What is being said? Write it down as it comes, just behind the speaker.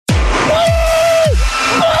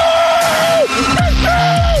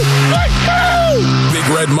Big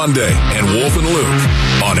Red Monday and Wolf and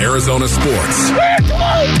Luke on Arizona Sports.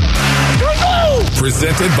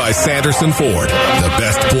 Presented by Sanderson Ford. The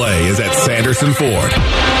best play is at Sanderson Ford.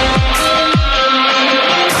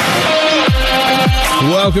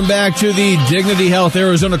 Welcome back to the Dignity Health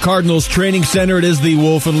Arizona Cardinals Training Center. It is the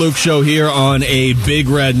Wolf and Luke show here on a Big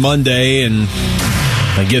Red Monday, and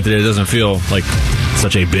I get that it doesn't feel like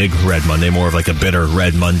such a big Red Monday, more of like a bitter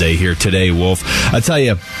Red Monday here today, Wolf. I tell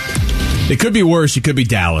you, it could be worse. It could be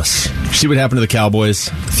Dallas. See what happened to the Cowboys?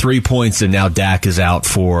 3 points, and now Dak is out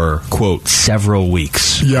for, quote, several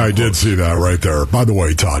weeks. Yeah, I did see that right there. By the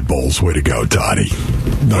way, Todd Bowles, way to go, Toddy.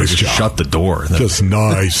 Nice job. Shut the door. Just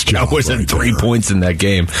nice job. Cowboys had 3 points in that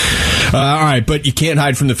game. All right, but you can't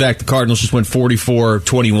hide from the fact the Cardinals just went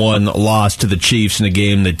 44-21, lost to the Chiefs in a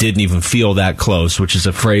game that didn't even feel that close, which is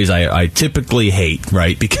a phrase I typically hate,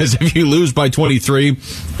 right? Because if you lose by 23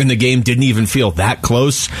 and the game didn't even feel that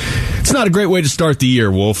close, it's not a great way to start the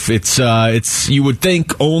year, Wolf. It's you would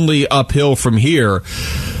think only uphill from here.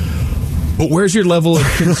 But where's your level of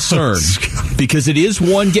concern? Because it is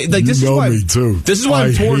one game. Like, this is why, me too. This is why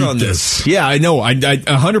I'm torn on this. Yeah, I know. I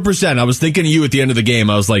 100%. I was thinking of you at the end of the game.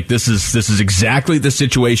 I was like, this is exactly the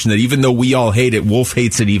situation that even though we all hate it, Wolf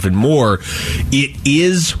hates it even more. It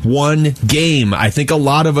is one game. I think a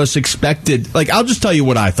lot of us expected. Like, I'll just tell you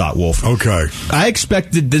what I thought, Wolf. Okay. I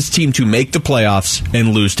expected this team to make the playoffs and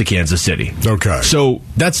lose to Kansas City. Okay. So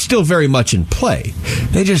that's still very much in play.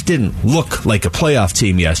 They just didn't look like a playoff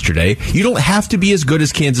team yesterday. You don't have to be as good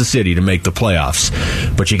as Kansas City to make the playoffs,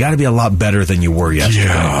 but you got to be a lot better than you were yesterday.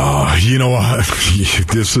 Yeah, you know what?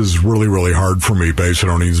 This is really, really hard for me,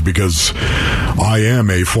 Basinonians, because I am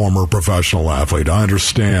a former professional athlete. I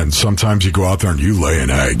understand. Sometimes you go out there and you lay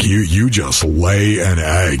an egg. You just lay an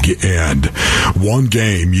egg, and one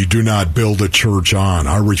game you do not build a church on.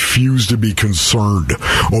 I refuse to be concerned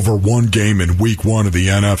over one game in week 1 of the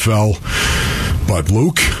NFL. But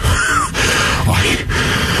Luke,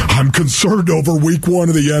 I'm concerned over week 1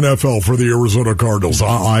 of the NFL for the Arizona Cardinals.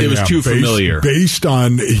 It was too familiar. Based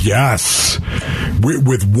on, yes,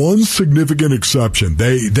 with one significant exception.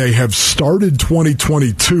 They have started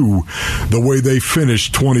 2022 the way they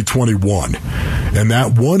finished 2021. And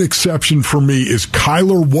that one exception for me is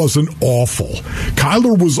Kyler wasn't awful.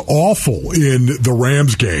 Kyler was awful in the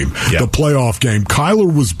Rams game, the playoff game.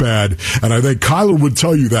 Kyler was bad, and I think Kyler would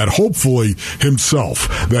tell you that, hopefully himself,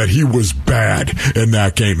 that he was bad in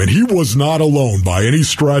that game. And he was not alone by any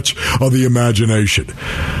stretch of the imagination.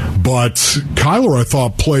 But Kyler, I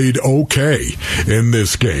thought, played okay in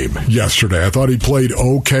this game yesterday. I thought he played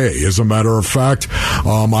okay. As a matter of fact,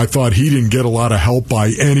 I thought he didn't get a lot of help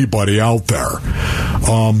by anybody out there.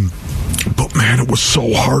 But, man, it was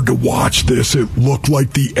so hard to watch this. It looked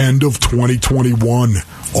like the end of 2021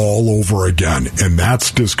 all over again, and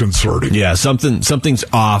that's disconcerting. Yeah, something's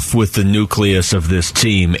off with the nucleus of this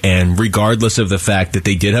team, and regardless of the fact that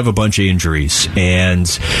they did have a bunch of injuries, and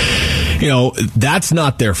that's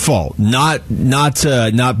not their fault. Not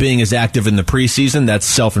being as active in the preseason, that's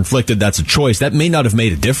self-inflicted. That's a choice. That may not have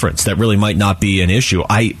made a difference. That really might not be an issue.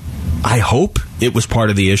 I hope it was part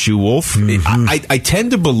of the issue, Wolf. Mm-hmm. I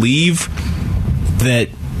tend to believe that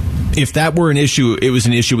if that were an issue, it was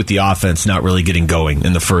an issue with the offense not really getting going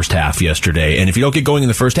in the first half yesterday. And if you don't get going in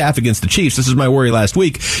the first half against the Chiefs, this is my worry last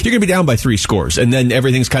week, you're going to be down by 3 scores, and then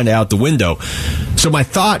everything's kind of out the window. So my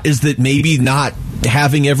thought is that maybe not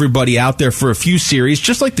having everybody out there for a few series,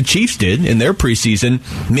 just like the Chiefs did in their preseason,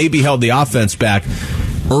 maybe held the offense back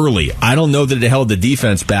early. I don't know that it held the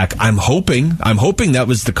defense back. I'm hoping that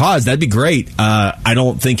was the cause. That'd be great. I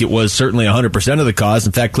don't think it was certainly 100% of the cause.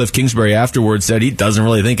 In fact, Cliff Kingsbury afterwards said he doesn't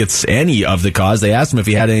really think it's any of the cause. They asked him if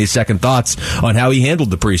he had any second thoughts on how he handled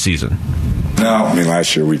the preseason. No, I mean,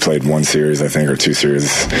 last year we played 1 series, I think, or 2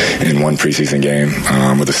 series in 1 preseason game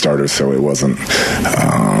with the starters, so it wasn't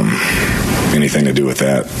anything to do with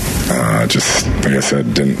that. Just, like I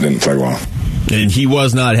said, didn't play well. And he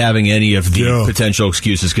was not having any of the potential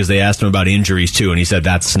excuses because they asked him about injuries, too, and he said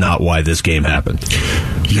that's not why this game happened.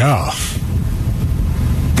 Yeah.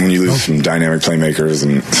 When you lose some dynamic playmakers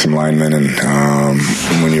and some linemen, and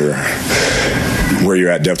when you're where you're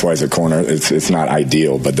at depth-wise at corner, it's not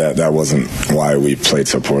ideal, but that wasn't why we played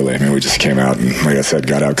so poorly. I mean, we just came out and, like I said,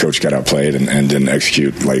 got outplayed and didn't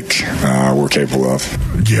execute like we're capable of.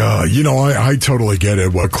 Yeah, I totally get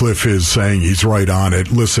it. What Cliff is saying, he's right on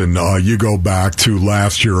it. Listen, you go back to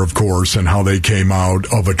last year, of course, and how they came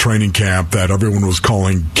out of a training camp that everyone was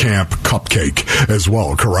calling Camp Cupcake as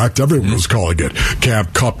well, correct? Everyone was calling it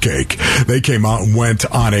Camp Cupcake. They came out and went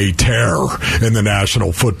on a tear in the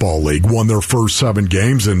National Football League, won their first 7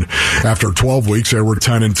 games, and after 12 weeks, they were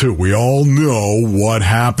 10-2. We all know what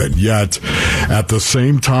happened. Yet, at the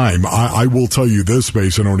same time, I will tell you this,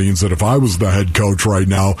 Masononians, that if I was the head coach right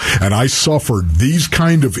now and I suffered these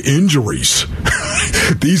kind of injuries,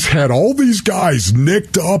 these had all these guys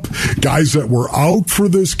nicked up, guys that were out for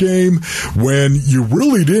this game, when you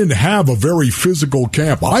really didn't have a very physical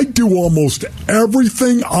camp. I do almost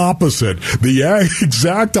everything opposite, the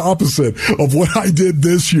exact opposite of what I did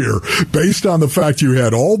this year, based on the fact you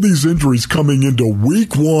had all these injuries coming into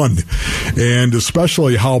week 1, and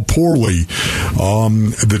especially how poorly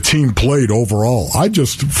the team played overall. I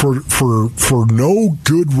just, for no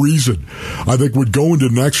good reason, I think would go into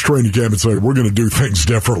next training camp and say, we're going to do things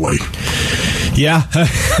differently. Yeah,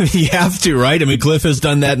 you have to, right? I mean, Cliff has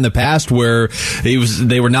done that in the past where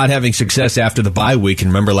they were not having success after the bye week. And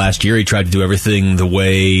remember last year he tried to do everything the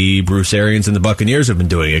way Bruce Arians and the Buccaneers have been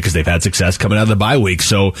doing it because they've had success coming out of the bye week.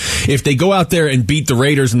 So if they go out there and beat the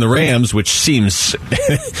Raiders and the Rams, which seems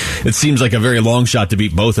like a very long shot to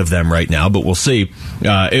beat both of them right now, but we'll see.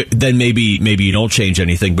 Then maybe you don't change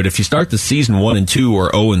anything. But if you start the season 1-2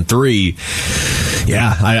 or 0-3,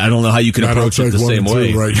 yeah, I don't know how you can approach it the same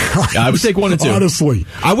way. Right. I would take 1-2. Honestly,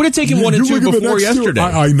 I would have taken 1-2 before yesterday.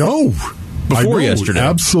 I know. Before yesterday.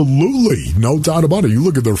 Absolutely. No doubt about it. You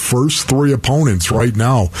look at their first 3 opponents right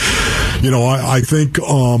now. You know, I think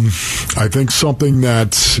something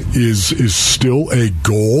that is still a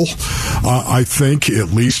goal, I think, at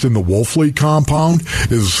least in the Wolfley compound,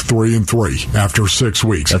 is 3-3 after 6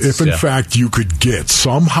 weeks. If in fact you could get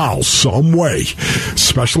somehow, some way,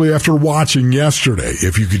 especially after watching yesterday,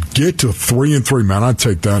 if you could get to 3-3, man, I'd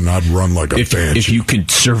take that and I'd run like a banshee. If you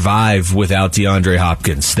could survive without DeAndre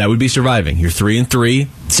Hopkins, that would be surviving. You're 3-3.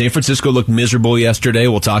 San Francisco looked miserable yesterday.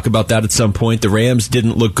 We'll talk about that at some point. The Rams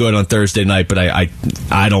didn't look good on Thursday night, but I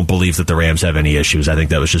don't believe that the Rams have any issues. I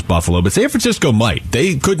think that was just Buffalo. But San Francisco might.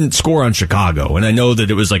 They couldn't score on Chicago. And I know that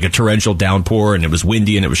it was like a torrential downpour and it was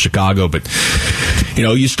windy and it was Chicago. But, you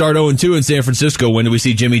know, you start 0-2 in San Francisco. When do we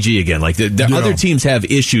see Jimmy G again? Like, the other teams have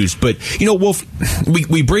issues. But, you know, Wolf,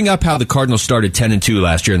 we bring up how the Cardinals started 10-2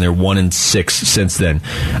 last year and they're 1-6 since then.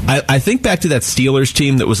 I think back to that Steelers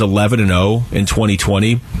team that was 11-0 in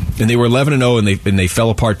 2020. And they were 11-0, and they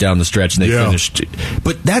fell apart down the stretch, and they finished.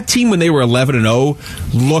 But that team, when they were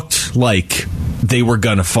 11-0, looked like they were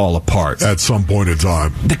going to fall apart at some point in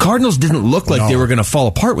time. The Cardinals didn't look like they were going to fall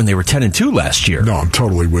apart when they were 10-2 last year. No, I'm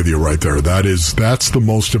totally with you right there. That's the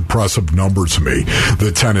most impressive number to me.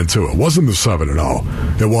 The 10-2. It wasn't the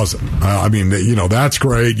 7-0. It wasn't. I mean, you know, that's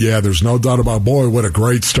great. Yeah, there's no doubt about. Boy, what a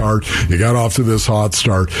great start! You got off to this hot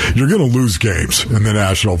start. You're going to lose games in the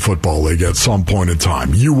National Football League at some point in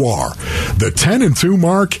time. You are. The 10-2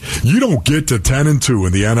 mark. You don't get to 10-2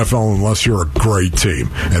 in the NFL unless you're a great team,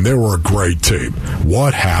 and they were a great team.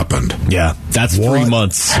 What happened? Yeah, that's 3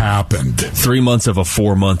 months. Happened 3 months of a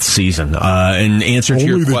 4-month season. And answer to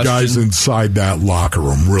your question, only the guys inside that locker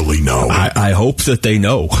room really know. I hope that they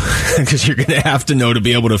know, because you're going to have to know to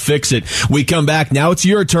be able to fix it. We come back. Now it's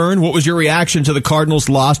your turn. What was your reaction to the Cardinals'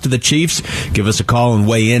 loss to the Chiefs? Give us a call and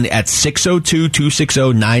weigh in at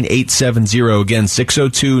 602-260-9870. Again,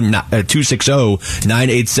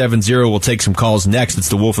 602-260-9870. We'll take some calls next. It's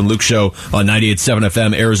the Wolf and Luke Show on 98.7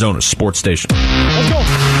 FM, Arizona Sports Station. Let's go.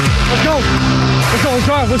 Let's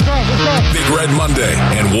drive. Big Red Monday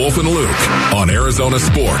and Wolf and Luke on Arizona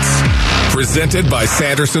Sports. Presented by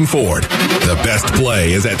Sanderson Ford. The best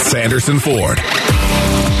play is at Sanderson Ford.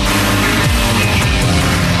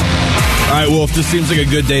 All right, Wolf, this seems like a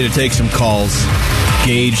good day to take some calls.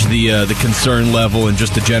 Gauge the concern level and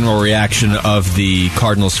just the general reaction of the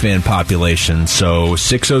Cardinals fan population. So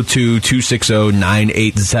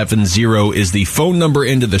 602-260-9870 is the phone number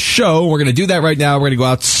into the show. We're going to do that right now. We're going to go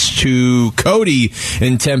out to Cody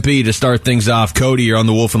in Tempe to start things off. Cody, you're on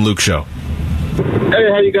the Wolf and Luke Show. Hey,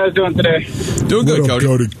 how you guys doing today? Doing good,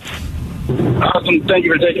 Cody. Awesome. Thank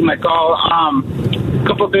you for taking my call. A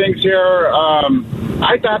couple things here.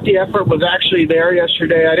 I thought the effort was actually there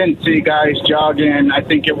yesterday. I didn't see guys jogging. I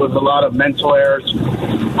think it was a lot of mental errors.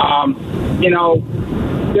 You know,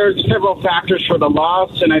 there's several factors for the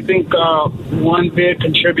loss, and I think one big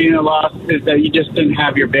contributing to loss is that you just didn't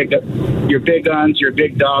have your big guns, your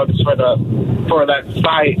big dogs for that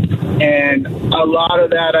fight. And a lot of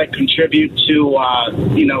that I contribute to,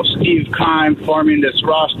 Steve Keim forming this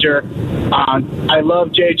roster. I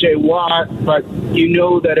love J.J. Watt, but you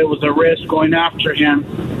know that it was a risk going after him.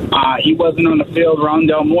 He wasn't on the field.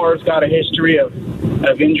 Rondell Moore's got a history of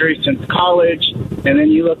injury since college. And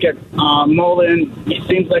then you look at Mullen. He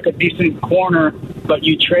seems like a decent corner, but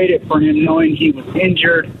you traded for him knowing he was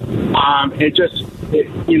injured.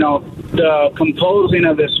 The composing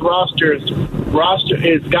of this roster is roster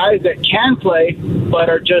is guys that can play but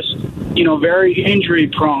are just, very injury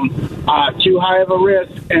prone, too high of a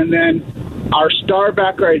risk. And then our star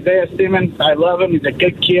backer, Isaiah Simmons, I love him. He's a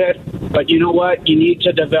good kid. But you know what? You need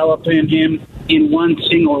to develop him in one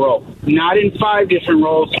single role, not in 5 different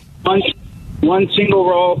roles. One single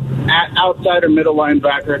role at outside or middle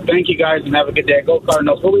linebacker. Thank you, guys, and have a good day. Go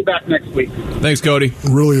Cardinals. We'll be back next week. Thanks, Cody.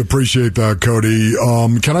 Really appreciate that, Cody.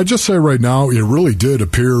 Can I just say right now, it really did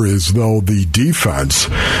appear as though the defense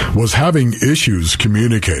was having issues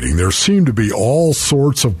communicating. There seemed to be all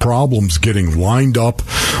sorts of problems getting lined up,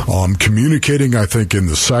 communicating, I think, in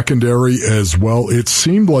the secondary as well. It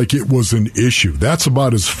seemed like it was an issue. That's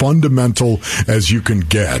about as fundamental as you can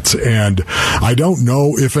get. And I don't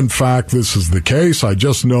know if, in fact, this is the case. I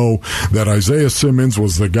just know that Isaiah Simmons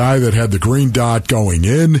was the guy that had the green dot going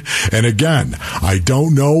in. And again, I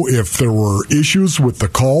don't know if there were issues with the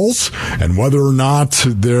calls and whether or not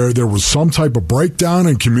there was some type of breakdown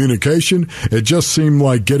in communication. It just seemed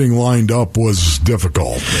like getting lined up was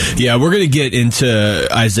difficult. Yeah, we're going to get into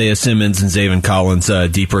Isaiah Simmons and Zaven Collins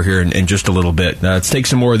deeper here in just a little bit. Let's take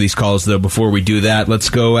some more of these calls, though. Before we do that, let's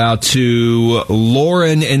go out to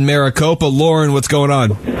Lauren in Maricopa. Lauren, what's going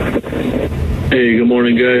on? Hey, good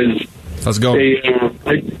morning, guys. How's it going?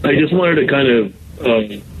 Hey, I just wanted to kind of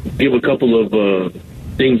give a couple of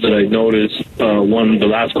things that I noticed. One, the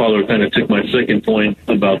last caller kind of took my second point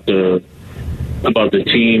about the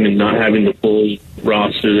team and not having the full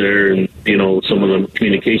roster there, and some of the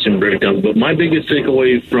communication breakdowns. But my biggest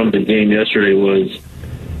takeaway from the game yesterday was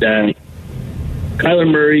that Kyler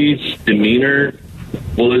Murray's demeanor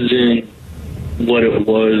wasn't what it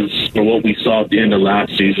was or what we saw at the end of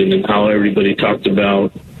last season, and how everybody talked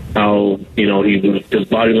about how his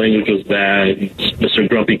body language was bad. Mr.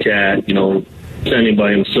 Grumpy Cat, standing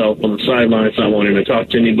by himself on the sidelines, not wanting to talk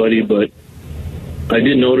to anybody. But I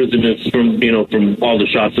did notice it from all the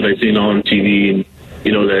shots that I seen on TV, and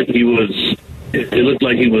that he was. It looked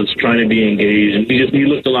like he was trying to be engaged, and he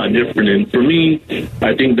looked a lot different. And for me,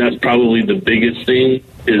 I think that's probably the biggest thing,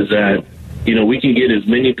 is that we can get as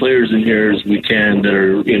many players in here as we can that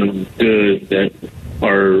are good, that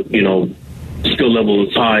are skill level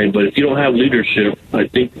is high, but if you don't have leadership, I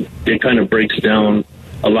think it kind of breaks down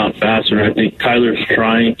a lot faster. And I think Kyler's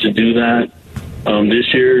trying to do that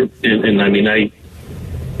this year, and I mean,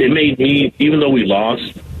 it made me, even though we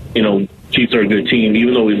lost, Chiefs are a good team,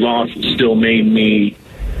 even though we lost, it still made me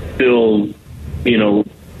feel,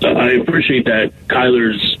 I appreciate that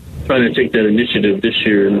Kyler's trying to take that initiative this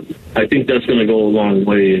year, and I think that's going to go a long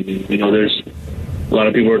way. And, there's a lot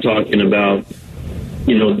of people are talking about,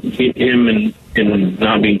 him and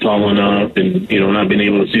not being tall enough and, not being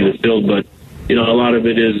able to see the field, but, a lot of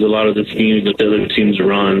it is a lot of the schemes that the other teams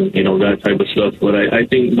run, that type of stuff. But I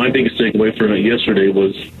think my biggest takeaway from it yesterday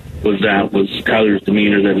was Kyler's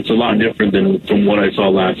demeanor, that it's a lot different than from what I saw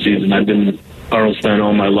last season. I've been a Cardinals fan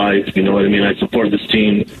all my life, you know what I mean? I support this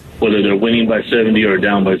team, whether they're winning by 70 or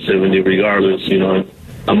down by 70, regardless,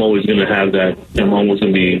 I'm always going to have that. I'm always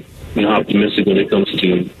going to be optimistic when it comes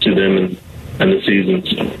to them and the season.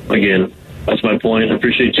 So, again, that's my point. I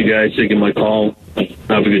appreciate you guys taking my call.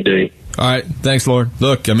 Have a good day. All right. Thanks, Lauren.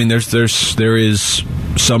 Look, I mean, there is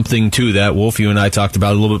something to that. Wolf, you and I talked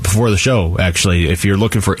about it a little bit before the show, actually. If you're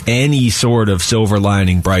looking for any sort of silver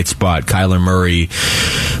lining, bright spot, Kyler Murray,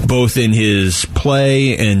 both in his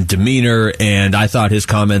play and demeanor, and I thought his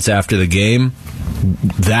comments after the game,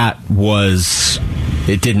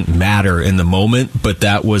 it didn't matter in the moment, but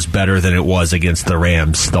that was better than it was against the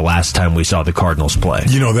Rams the last time we saw the Cardinals play.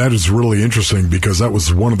 That is really interesting, because that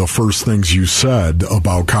was one of the first things you said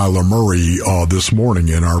about Kyler Murray this morning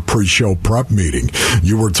in our pre-show prep meeting.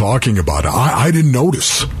 You were talking about it. I didn't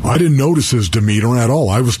notice. I didn't notice his demeanor at all.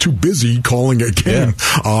 I was too busy calling a game,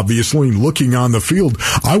 obviously, and looking on the field.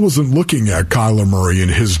 I wasn't looking at Kyler Murray and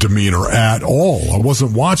his demeanor at all. I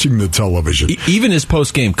wasn't watching the television. Even his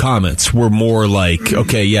post-game comments were more like,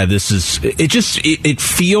 okay, yeah, it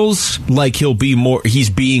feels like he's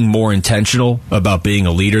being more intentional about being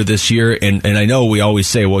a leader this year. And I know we always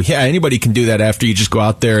say, well, yeah, anybody can do that after you just go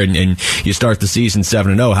out there and you start the season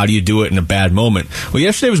 7-0. How do you do it in a bad moment? Well,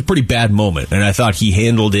 yesterday was a pretty bad moment, and I thought he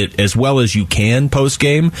handled it as well as you can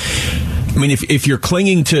post-game. I mean, if you're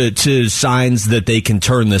clinging to signs that they can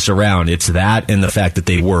turn this around, it's that and the fact that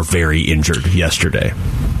they were very injured yesterday.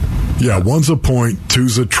 Yeah, 1's a point,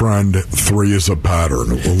 2's a trend, 3 is a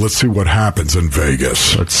pattern. Well, let's see what happens in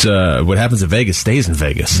Vegas. What happens in Vegas stays in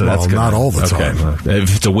Vegas. So that's not all the time.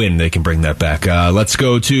 If it's a win, they can bring that back. Let's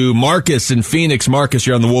go to Marcus in Phoenix. Marcus,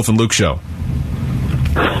 you're on the Wolf and Luke Show.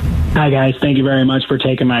 Hi, guys. Thank you very much for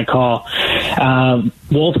taking my call.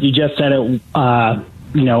 Wolf, you just said it,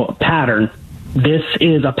 pattern. this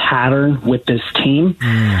is a pattern with this team.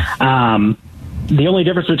 The only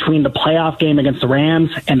difference between the playoff game against the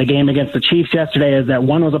Rams and the game against the Chiefs yesterday is that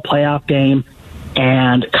one was a playoff game,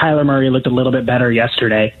 and Kyler Murray looked a little bit better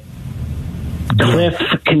yesterday. Cliff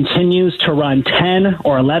continues to run 10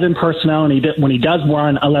 or 11 personnel, and when he does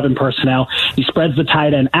run 11 personnel, he spreads the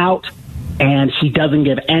tight end out, and he doesn't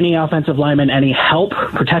give any offensive lineman any help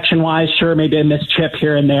protection-wise. Sure, maybe a missed chip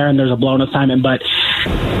here and there, and there's a blown assignment, but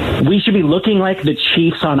we should be looking like the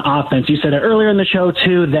Chiefs on offense. You said it earlier in the show,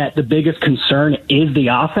 too, that the biggest concern is the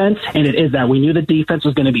offense, and it is that. We knew the defense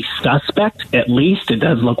was going to be suspect, at least. It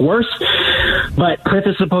does look worse. But Cliff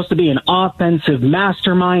is supposed to be an offensive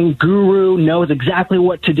mastermind, guru, knows exactly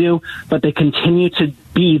what to do, but they continue to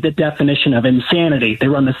be the definition of insanity. They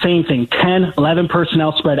run the same thing, 10, 11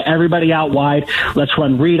 personnel, spread everybody out wide. Let's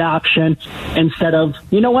run read option instead of,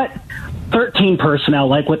 you know what, 13 personnel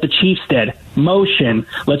like what the Chiefs did. Motion.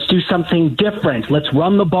 Let's do something different. Let's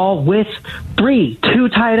run the ball with 2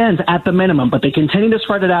 tight ends at the minimum. But they continue to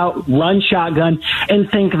spread it out, run shotgun,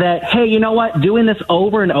 and think that, hey, you know what? Doing this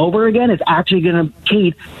over and over again is actually going to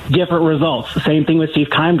achieve different results. Same thing with Steve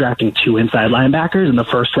Keim drafting 2 inside linebackers in the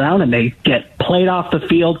first round, and they get played off the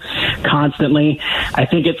field constantly. I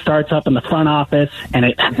think it starts up in the front office, and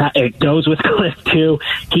it goes with Cliff, too.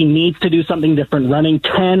 He needs to do something different. Running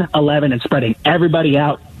 10, 11, and spreading everybody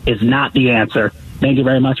out is not the answer. Thank you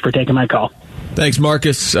very much for taking my call. Thanks,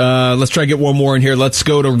 Marcus. Let's try to get one more in here. Let's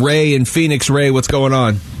go to Ray in Phoenix. Ray, what's going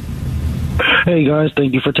on? Hey guys,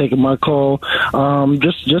 thank you for taking my call.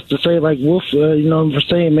 Just to say, like Wolf, for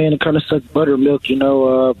saying, man, it kind of sucks buttermilk.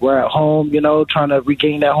 We're at home, trying to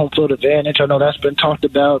regain that home field advantage. I know that's been talked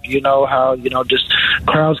about. How just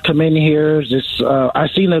crowds come in here. I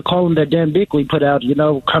seen a column that Dan Bickley put out.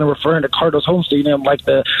 Kind of referring to Cardinals home stadium like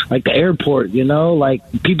the airport. Like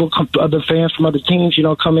people come, other fans from other teams,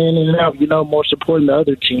 come in and out. More supporting the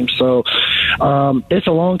other teams. So it's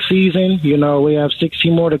a long season. We have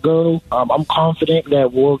 16 more to go. I'm confident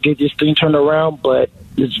that we'll get this thing turned around, but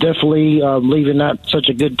it's definitely leaving not such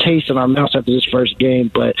a good taste in our mouths after this first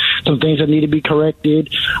game. But some things that need to be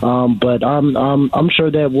corrected. But I'm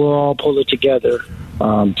sure that we'll all pull it together.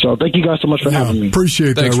 So thank you guys so much for having me.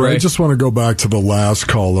 Appreciate that, Ray. I just want to go back to the last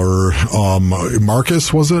caller.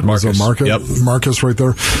 Marcus, was it? Marcus. Was it Marcus? Yep. Marcus right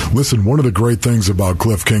there. Listen, one of the great things about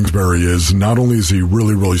Cliff Kingsbury is not only is he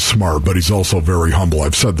really, really smart, but he's also very humble.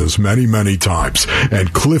 I've said this many, many times.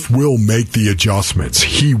 And Cliff will make the adjustments.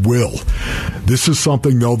 He will. This is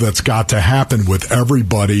something, though, that's got to happen with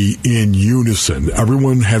everybody in unison.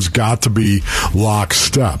 Everyone has got to be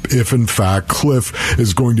lockstep if, in fact, Cliff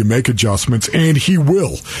is going to make adjustments, and he will.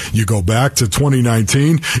 You go back to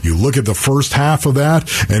 2019, you look at the first half of that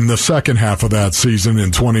and the second half of that season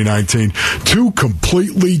in 2019, 2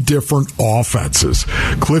 completely different offenses.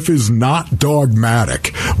 Cliff is not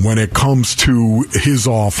dogmatic when it comes to his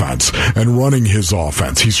offense and running his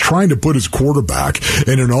offense. He's trying to put his quarterback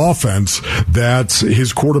in an offense that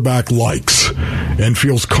his quarterback likes and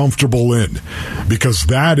feels comfortable in, because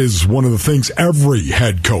that is one of the things every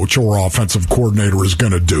head coach or offensive coordinator is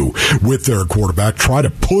going to do with their quarterback. Try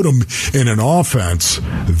to put them in an offense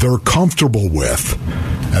they're comfortable with.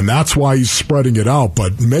 And that's why he's spreading it out.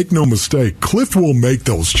 But make no mistake, Cliff will make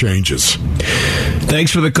those changes.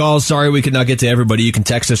 Thanks for the call. Sorry we could not get to everybody. You can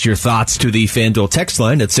text us your thoughts to the FanDuel text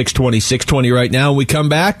line at 620-620 right now. When we come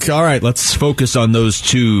back, all right, let's focus on those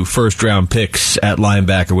 2 first-round picks at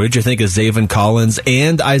linebacker. What did you think of Zaven Collins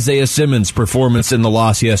and Isaiah Simmons' performance in the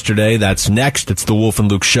loss yesterday? That's next. It's the Wolf and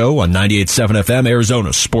Luke Show on 98.7 FM,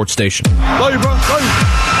 Arizona's sports station. Love you, bro. Love you.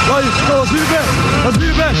 Love you. Let's be the best. Let's be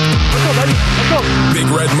the best. Let's go, baby. Let's go. Big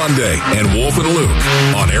Red Monday and Wolf and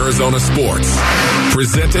Luke on Arizona Sports.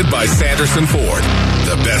 Presented by Sanderson Ford.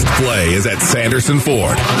 The best play is at Sanderson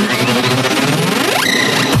Ford.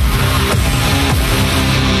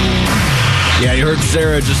 Yeah, you heard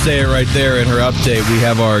Sarah just say it right there in her update. We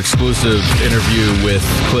have our exclusive interview with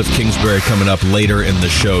Cliff Kingsbury coming up later in the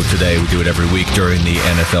show today. We do it every week during the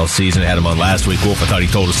NFL season. I had him on last week. Wolf, I thought he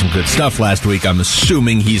told us some good stuff last week. I'm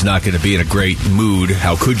assuming he's not going to be in a great mood.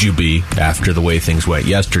 How could you be after the way things went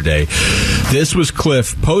yesterday? This was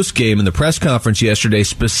Cliff post-game in the press conference yesterday,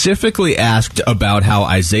 specifically asked about how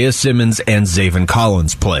Isaiah Simmons and Zaven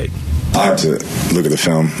Collins played. I have to look at the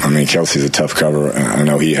film. I mean, Kelsey's a tough cover. I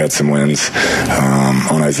know he had some wins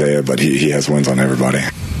on Isaiah, but he has wins on everybody.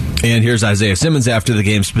 And here's Isaiah Simmons after the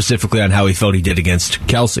game, specifically on how he felt he did against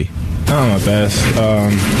Kelsey. Not my best.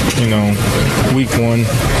 Week 1,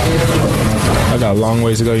 I got a long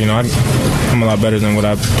ways to go. I'm a lot better than what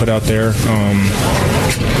I put out there.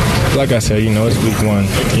 Like I said, it's week 1.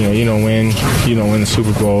 You don't win the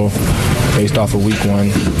Super Bowl. based off of week one.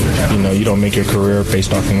 You don't make your career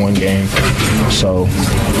based off in one game. So,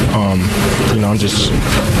 I'm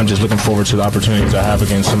just looking forward to the opportunities I have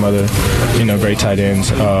against some other, great tight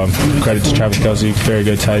ends. Credit to Travis Kelce, very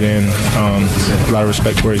good tight end. A lot of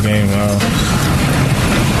respect for his game.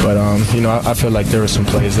 But I feel like there were some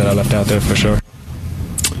plays that I left out there for sure.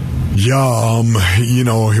 Yeah,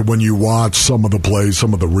 when you watch some of the plays,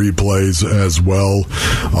 some of the replays as well,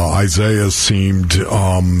 Isaiah seemed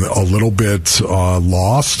a little bit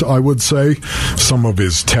lost, I would say. Some of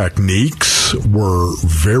his techniques were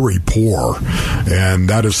very poor, and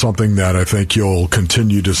that is something that I think you'll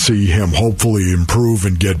continue to see him hopefully improve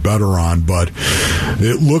and get better on. But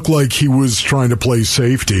it looked like he was trying to play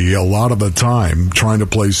safety a lot of the time, trying to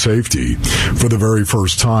play safety for the very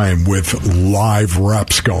first time with live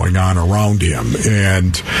reps going on around him,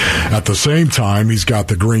 and at the same time he's got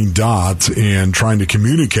the green dot and trying to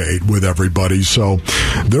communicate with everybody. So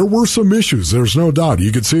there were some issues, there's no doubt.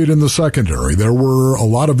 You could see it in the secondary. There were a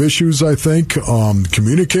lot of issues, I think,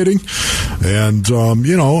 communicating, and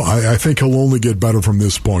I think he'll only get better from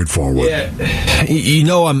this point forward.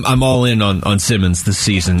 I'm all in on Simmons this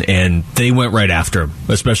season, and they went right after him,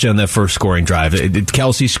 especially on that first scoring drive.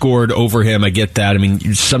 Kelce scored over him, I get that. I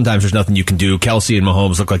mean, sometimes there's nothing you can do. Kelce and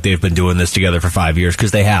Mahomes look like they've been doing this together for 5 years,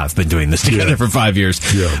 because they have been doing this together for 5 years.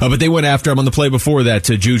 Yeah. But they went after him on the play before that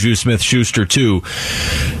to Juju Smith-Schuster too.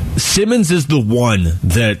 Simmons is the one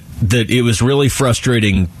that it was really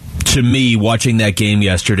frustrating to me watching that game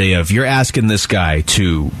yesterday of, you're asking this guy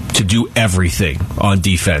to do everything on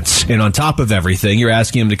defense, and on top of everything, you're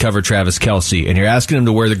asking him to cover Travis Kelce, and you're asking him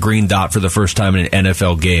to wear the green dot for the first time in an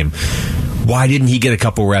NFL game. Why didn't he get a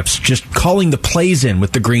couple reps just calling the plays in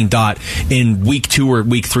with the green dot in week 2 or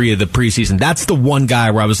week 3 of the preseason? That's the one guy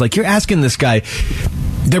where I was like, you're asking this guy.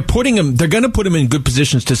 They're going to put him in good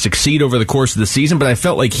positions to succeed over the course of the season, but I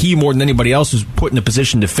felt like he, more than anybody else, was put in a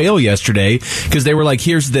position to fail yesterday, because they were like,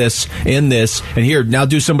 here's this, and here, now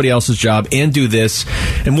do somebody else's job, and do this.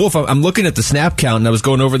 And Wolf, I'm looking at the snap count, and I was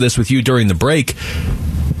going over this with you during the break.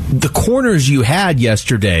 The corners you had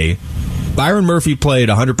yesterday, Byron Murphy played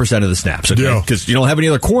 100% of the snaps, okay? Because you don't have any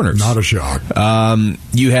other corners. Not a shock.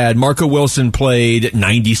 You had Marco Wilson played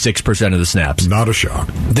 96% of the snaps. Not a shock.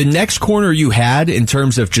 The next corner you had in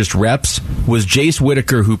terms of just reps was Jace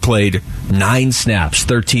Whitaker, who played 9 snaps,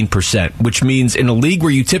 13%, which means in a league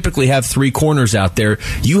where you typically have 3 corners out there,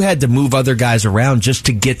 you had to move other guys around just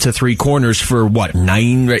to get to 3 corners for,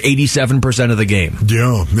 87% of the game.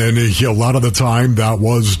 Yeah, and a lot of the time that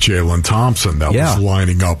was Jalen Thompson that was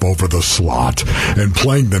lining up over the slot and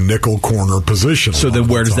playing the nickel corner position. So then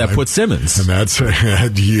where does that put Simmons? And that's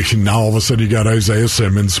now all of a sudden you got Isaiah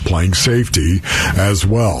Simmons playing safety as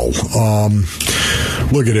well.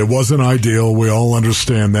 Look, it wasn't ideal. We all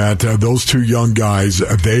understand that. Those 2 young guys,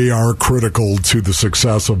 they are critical to the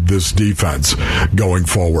success of this defense going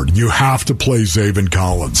forward. You have to play Zaven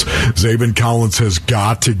Collins. Zaven Collins has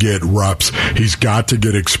got to get reps. He's got to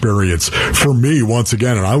get experience. For me, once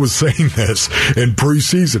again, and I was saying this in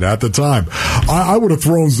preseason at the time, I would have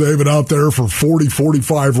thrown Zaven out there for 40,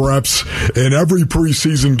 45 reps in every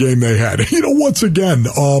preseason game they had. Once again,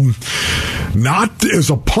 not as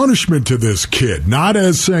a punishment to this kid, not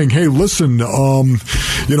as saying, hey, listen,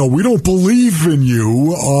 we don't believe in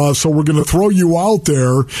you, so we're going to throw you out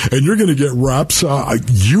there and you're going to get reps.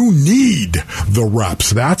 You need the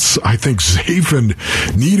reps. I think Zaven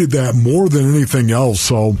needed that more than anything else.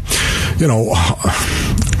 So,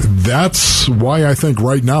 that's why I think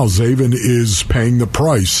right now Zaven is paying the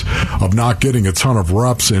price of not getting a ton of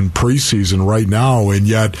reps in preseason right now, and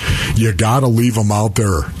yet you got to leave him out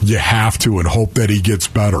there. You have to, and hope that he gets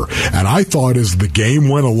better. And I thought as the game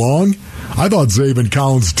went along, I thought Zaven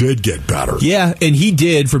Collins did get better. Yeah, and he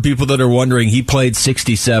did. For people that are wondering, he played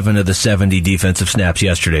 67 of the 70 defensive snaps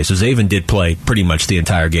yesterday. So Zaven did play pretty much the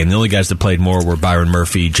entire game. The only guys that played more were Byron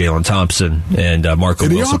Murphy, Jalen Thompson, and Marco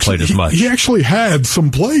Wilson played as much. He actually had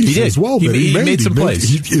some plays as well. He made some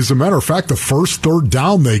plays. As a matter of fact, the first third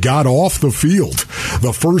down they got off the field,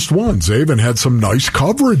 the first one, Zaven had some nice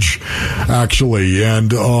coverage, actually,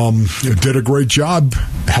 and did a great job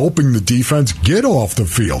helping the defense get off the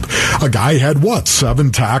field. A guy had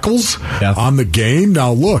 7 tackles on the game.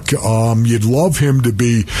 Now look, you'd love him to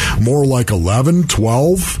be more like 11,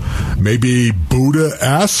 12, maybe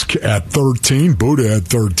Buddha-esque at 13. Buddha had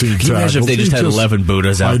 13 tackles. Can you imagine if they just had 11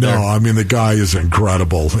 Buddhas out there? I know. I mean, the guy is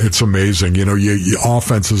incredible. It's amazing. You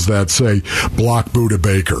offenses that say block Buddha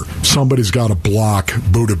Baker. Somebody's got to block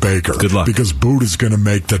Buddha Baker. Good luck. Because Buddha's going to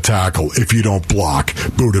make the tackle if you don't block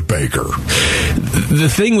Buddha Baker. The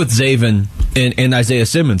thing with Zaven and Isaiah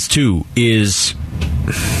Simmons, too, is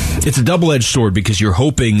It's a double-edged sword because you're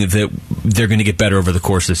hoping that they're going to get better over the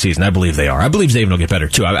course of the season. I believe they are. I believe Zaven will get better,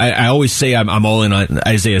 too. I always say I'm all in on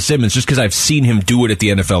Isaiah Simmons just because I've seen him do it at the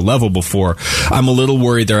NFL level before. I'm a little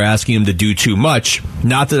worried they're asking him to do too much.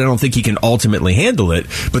 Not that I don't think he can ultimately handle it,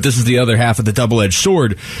 but this is the other half of the double-edged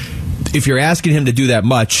sword. If you're asking him to do that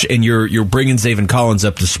much and you're bringing Zaven Collins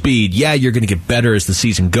up to speed, yeah, you're going to get better as the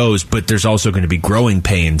season goes, but there's also going to be growing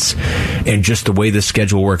pains. And just the way the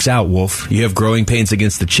schedule works out, Wolf, you have growing pains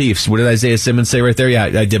against the Chiefs. What did Isaiah Simmons say right there? Yeah,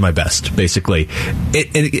 I did my best, basically.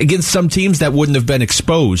 Against some teams, that wouldn't have been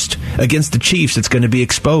exposed. Against the Chiefs, it's going to be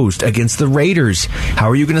exposed. Against the Raiders, how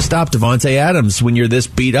are you going to stop Devontae Adams when you're this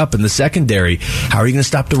beat up in the secondary? How are you going to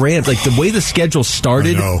stop the Rams? Like, the way the schedule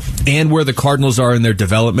started and where the Cardinals are in their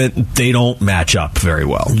development, they don't match up very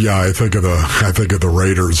well. Yeah, I think of the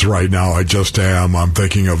Raiders right now. I just am. I'm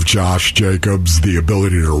thinking of Josh Jacobs, the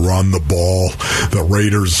ability to run the ball. The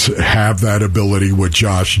Raiders have that ability with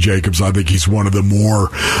Josh Jacobs. I think he's one of the more,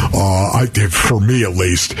 for me at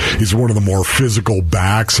least, he's one of the more physical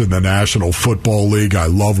backs in the National Football League. I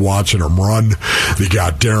love watching him run. They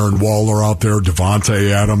got Darren Waller out there,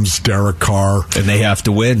 Devontae Adams, Derek Carr. And they have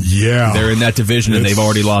to win. Yeah. They're in that division, and they've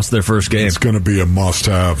already lost their first game. It's going to be a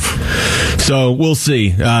must-have. So we'll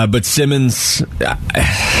see. But Simmons,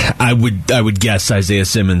 I would guess Isaiah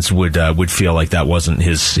Simmons would feel like that wasn't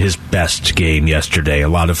his best game yesterday. A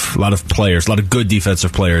lot of players, a lot of good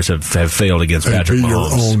defensive players have failed against Patrick Mahomes. Be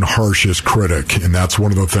your own harshest critic, and that's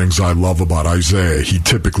one of the things I love about Isaiah. He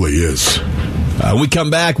typically is. We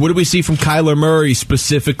come back. What do we see from Kyler Murray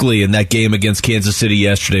specifically in that game against Kansas City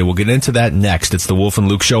yesterday? We'll get into that next. It's the Wolf and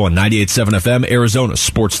Luke Show on 98.7 FM, Arizona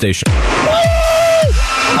Sports Station.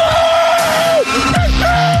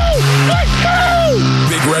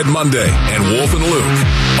 Big Red Monday and Wolf and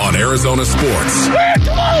Luke on Arizona Sports.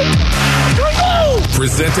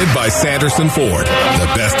 Presented by Sanderson Ford.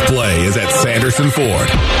 The best play is at Sanderson Ford.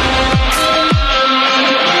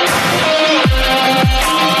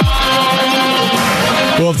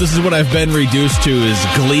 Well, if this is what I've been reduced to, is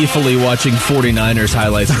gleefully watching 49ers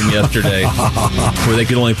highlights from yesterday, where they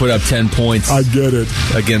could only put up 10 points. I get it.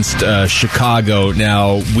 Against Chicago.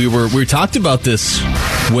 Now, we talked about this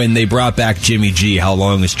when they brought back Jimmy G. How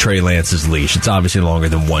long is Trey Lance's leash? It's obviously longer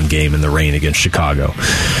than one game in the rain against Chicago.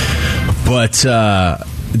 But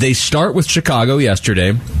they start with Chicago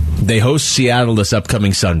yesterday. They host Seattle this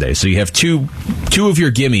upcoming Sunday. So you have two of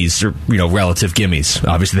your gimmies, or relative gimmies.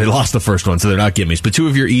 Obviously, they lost the first one, so they're not gimmies. But two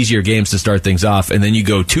of your easier games to start things off, and then you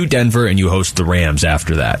go to Denver and you host the Rams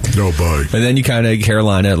after that. No bye. And then you kind of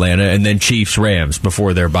Carolina, Atlanta, and then Chiefs, Rams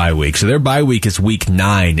before their bye week. So their bye week is week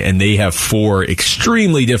 9, and they have 4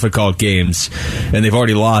 extremely difficult games, and they've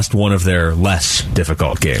already lost one of their less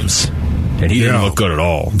difficult games. And he didn't look good at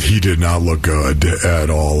all. He did not look good at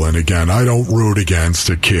all. And again, I don't root against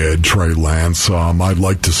a kid, Trey Lance. I'd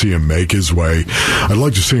like to see him make his way. I'd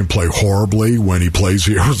like to see him play horribly when he plays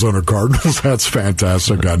the Arizona Cardinals. That's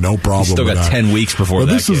fantastic. Got no problem with that. He's still got 10 weeks before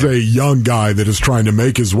that. This is a young guy that is trying to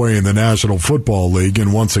make his way in the National Football League.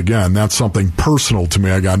 And once again, that's something personal to me.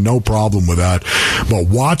 I got no problem with that. But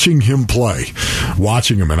watching him,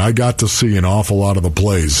 and I got to see an awful lot of the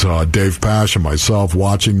plays. Dave Pash and myself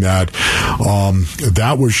watching that.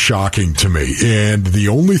 That was shocking to me. And the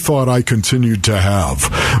only thought I continued to have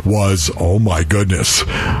was, oh my goodness,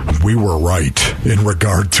 we were right in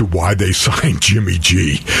regard to why they signed Jimmy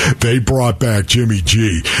G. They brought back Jimmy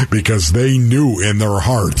G because they knew in their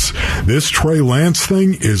hearts this Trey Lance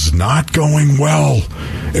thing is not going well.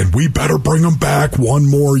 And we better bring him back one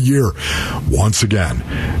more year. Once again,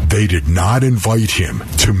 they did not invite him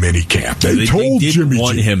to minicamp. They told Jimmy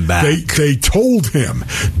want G. him back. They told him,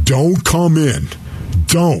 don't come in.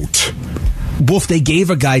 Don't. Wolf, they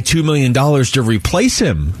gave a guy $2 million to replace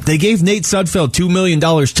him. They gave Nate Sudfeld $2 million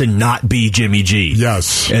to not be Jimmy G.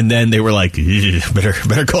 Yes. And then they were like,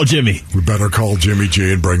 better call Jimmy. We better call Jimmy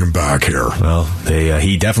G and bring him back here. Well,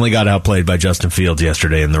 he definitely got outplayed by Justin Fields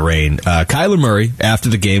yesterday in the rain. Kyler Murray, after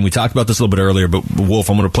the game, we talked about this a little bit earlier, but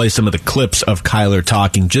Wolf, I'm going to play some of the clips of Kyler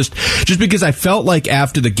talking just because I felt like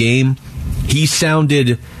after the game, he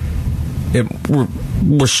sounded...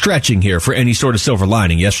 We're stretching here for any sort of silver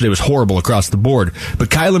lining. Yesterday was horrible across the board. But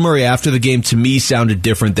Kyler Murray after the game, to me, sounded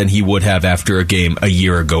different than he would have after a game a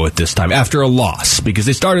year ago at this time. After a loss. Because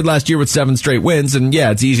they started last year with 7 straight wins. And yeah,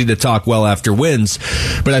 it's easy to talk well after wins.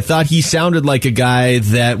 But I thought he sounded like a guy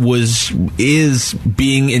that is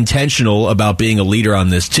being intentional about being a leader on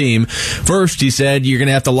this team. First, he said, you're going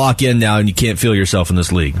to have to lock in now and you can't feel yourself in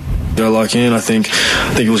this league. Gotta lock in. I think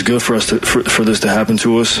it was good for us for this to happen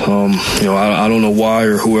to us. I don't know why I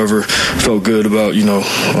or whoever felt good about, you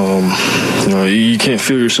can't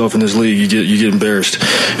feel yourself in this league. You get embarrassed,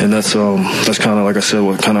 and that's kind of, like I said,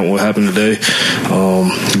 what happened today.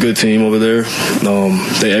 Good team over there.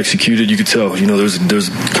 They executed. You could tell. There's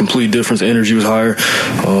complete difference. Energy was higher,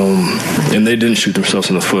 and they didn't shoot themselves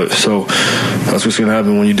in the foot. So that's what's going to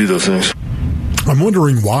happen when you do those things. I'm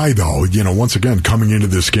wondering why, though. Once again, coming into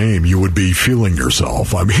this game, you would be feeling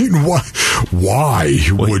yourself. I mean, why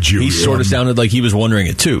would you? He sort of sounded like he was wondering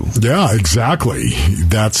it too. Yeah, exactly.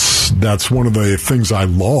 That's one of the things I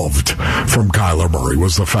loved from Kyler Murray,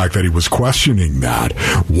 was the fact that he was questioning that.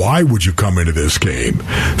 Why would you come into this game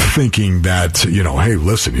thinking that, hey,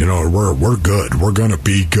 listen, we're good. We're going to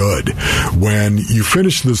be good. When you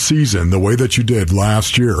finish the season the way that you did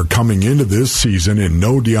last year, coming into this season and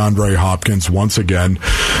no DeAndre Hopkins once again,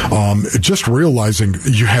 just realizing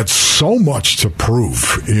you had so much to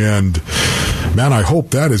prove. And man, I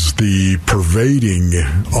hope that is the pervading,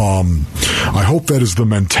 I hope that is the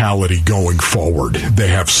mentality going forward. They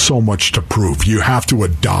have so much to prove. You have to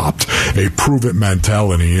adopt a prove-it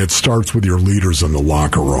mentality. It starts with your leaders in the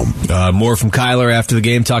locker room. More from Kyler after the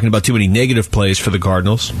game, talking about too many negative plays for the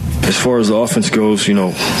Cardinals. As far as the offense goes,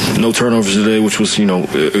 no turnovers today, which was,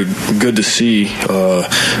 good to see.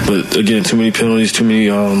 But again, too many penalties, too many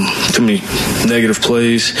negative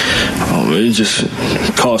plays. It's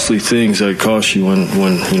just costly things that cost you when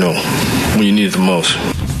you need it the most.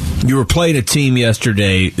 You were playing a team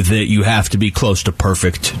yesterday that you have to be close to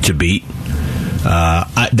perfect to beat.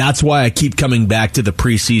 That's why I keep coming back to the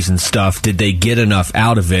preseason stuff. Did they get enough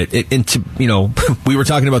out of it? We were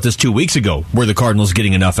talking about this 2 weeks ago. Were the Cardinals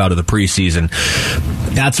getting enough out of the preseason?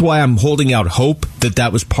 That's why I'm holding out hope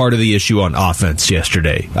that was part of the issue on offense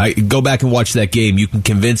yesterday. I go back and watch that game. You can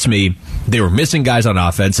convince me they were missing guys on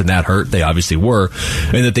offense, and that hurt. They obviously were.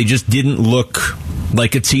 And that they just didn't look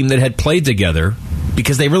like a team that had played together,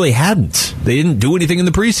 because they really hadn't. They didn't do anything in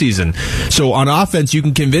the preseason. So on offense, you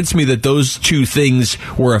can convince me that those two things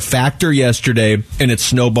were a factor yesterday, and it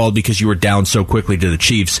snowballed because you were down so quickly to the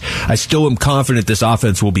Chiefs. I still am confident this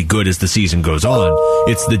offense will be good as the season goes on.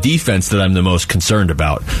 It's the defense that I'm the most concerned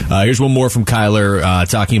about. Here's one more from Kyler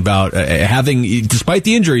talking about despite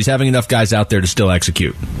the injuries, having enough guys out there to still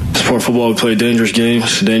execute. Sport football, we play a dangerous game.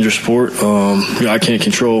 It's a dangerous sport. I can't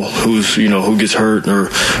control who gets hurt or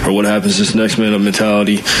what happens this next man up mentality.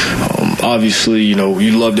 Obviously,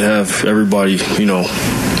 you'd love to have everybody,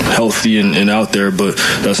 healthy and out there, but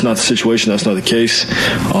that's not the situation. That's not the case.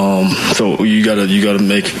 So you gotta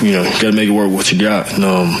make it work with what you got. And,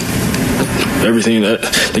 everything that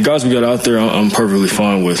the guys we got out there, I'm perfectly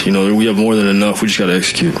fine with. We have more than enough. We just gotta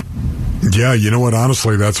execute. Yeah, you know what?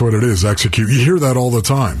 Honestly, that's what it is. Execute. You hear that all the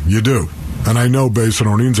time. You do. And I know,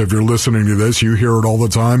 Basinonians, if you're listening to this, you hear it all the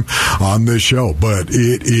time on this show. But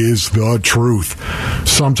it is the truth.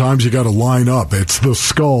 Sometimes you got to line up. It's the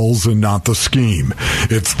skulls and not the scheme.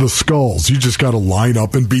 It's the skulls. You just got to line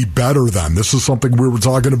up and be better than. This is something we were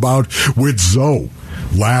talking about with Zoe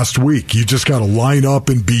last week. You just got to line up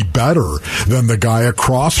and be better than the guy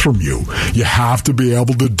across from you. You have to be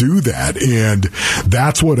able to do that. And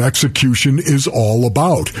that's what execution is all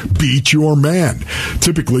about. Beat your man.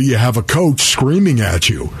 Typically, you have a coach screaming at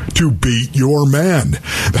you to beat your man.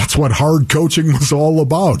 That's what hard coaching was all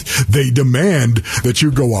about. They demand that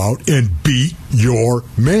you go out and beat your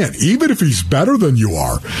man, even if he's better than you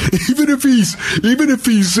are, even if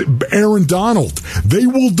he's Aaron Donald. They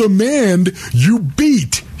will demand you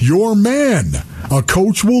beat your man. A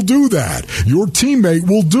coach will do that. Your teammate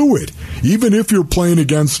will do it. Even if you're playing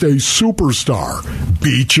against a superstar,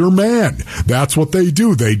 beat your man. That's what they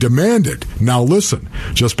do. They demand it. Now listen,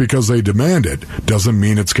 just because they demand it doesn't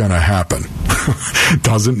mean it's going to happen.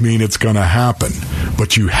 Doesn't mean it's going to happen.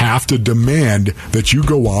 But you have to demand that you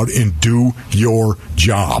go out and do your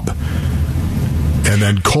job. And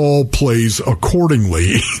then call plays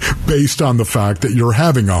accordingly based on the fact that you're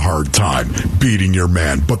having a hard time beating your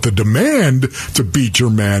man. But the demand to beat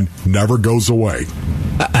your man never goes away.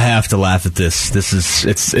 I have to laugh at this.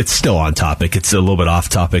 It's still on topic. It's a little bit off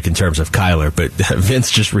topic in terms of Kyler, but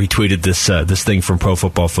Vince just retweeted this thing from Pro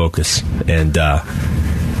Football Focus, and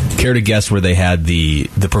care to guess where they had the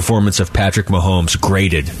performance of Patrick Mahomes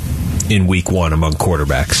graded in week 1 among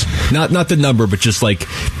quarterbacks? Not the number, but just like,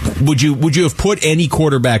 would you have put any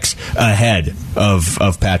quarterbacks ahead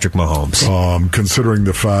of Patrick Mahomes? Considering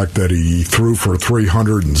the fact that he threw for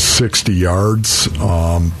 360 yards,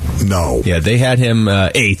 no. Yeah, they had him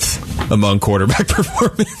 8th among quarterback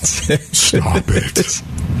performance. Stop it.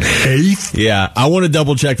 8th? Yeah, I want to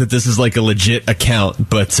double check that this is like a legit account,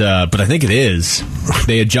 but I think it is.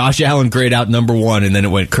 They had Josh Allen grade out number 1, and then it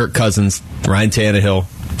went Kirk Cousins, Ryan Tannehill,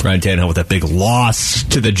 Ryan Tannehill with that big loss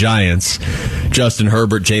to the Giants. Justin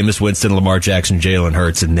Herbert, Jameis Winston, Lamar Jackson, Jalen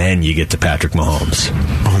Hurts, and then you get to Patrick Mahomes.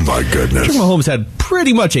 Oh, my goodness. Patrick Mahomes had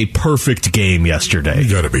pretty much a perfect game yesterday. You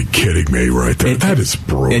got to be kidding me right there. That is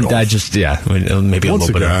brutal. And I just, maybe a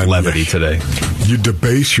little bit of levity today. You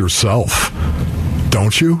debase yourself,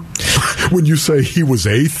 don't you? When you say he was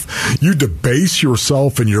 8th, you debase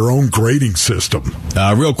yourself in your own grading system.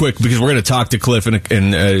 Real quick, because we're going to talk to Cliff in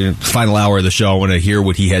the final hour of the show. I want to hear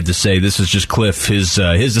what he had to say. This is just Cliff, his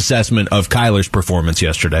assessment of Kyler's performance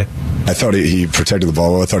yesterday. I thought he protected the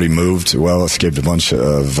ball well. I thought he moved well, escaped a bunch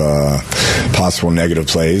of possible negative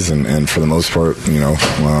plays, and for the most part,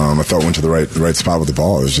 I thought went to the right spot with the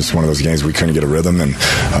ball. It was just one of those games we couldn't get a rhythm and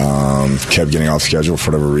kept getting off schedule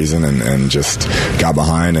for whatever reason and just got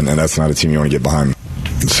behind, and that's not a team you want to get behind.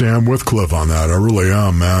 See, I'm with Cliff on that. I really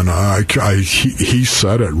am, man. He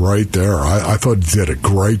said it right there. I thought he did a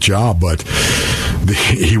great job, but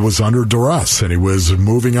he was under duress, and he was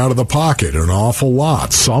moving out of the pocket an awful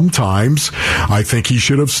lot. Sometimes I think he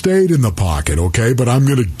should have stayed in the pocket, okay? But I'm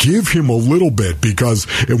going to give him a little bit because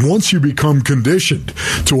once you become conditioned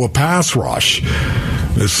to a pass rush,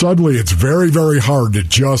 suddenly it's very, very hard to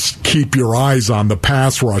just keep your eyes on the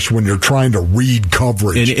pass rush when you're trying to read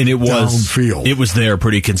coverage and it was downfield. It was there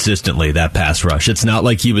pretty consistently, that pass rush. It's not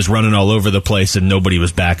like he was running all over the place and nobody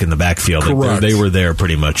was back in the backfield. They were there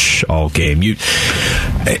pretty much all game.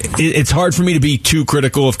 It's hard for me to be too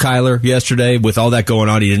critical of Kyler yesterday. With all that going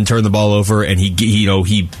on, he didn't turn the ball over, and he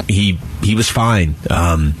was fine.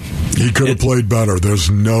 He could have played better. There's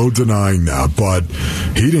no denying that, but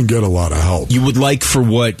he didn't get a lot of help. You would like, for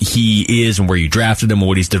what he is and where you drafted him and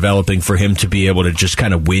what he's developing, for him to be able to just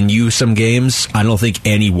kind of win you some games. I don't think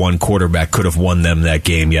any one quarterback could have won them that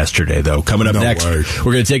game yesterday, though. Coming up next,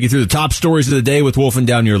 we're going to take you through the top stories of the day with Wolf and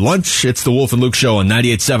Down Your Lunch. It's the Wolf and Luke Show on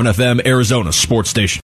 98.7 FM, Arizona Sports Station.